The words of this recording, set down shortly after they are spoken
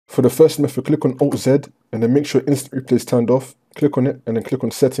For the first method, click on Alt-Z and then make sure Instant Replay is turned off. Click on it and then click on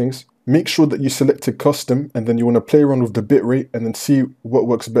Settings. Make sure that you selected Custom and then you want to play around with the bitrate and then see what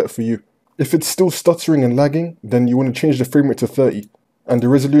works better for you. If it's still stuttering and lagging, then you want to change the frame rate to 30 and the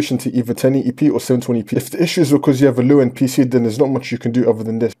resolution to either 1080p or 720p. If the issue is because you have a low-end PC, then there's not much you can do other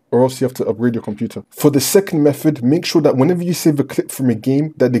than this, or else you have to upgrade your computer. For the second method, make sure that whenever you save a clip from a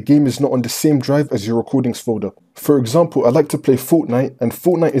game, that the game is not on the same drive as your recordings folder. For example, I like to play Fortnite, and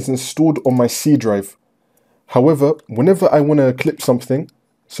Fortnite is installed on my C drive. However, whenever I want to clip something,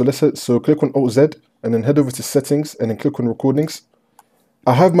 so click on Alt-Z and then head over to Settings and then click on Recordings.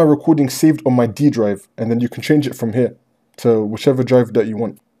 I have my recording saved on my D drive, and then you can change it from here to whichever drive that you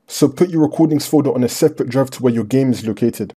want. So put your recordings folder on a separate drive to where your game is located.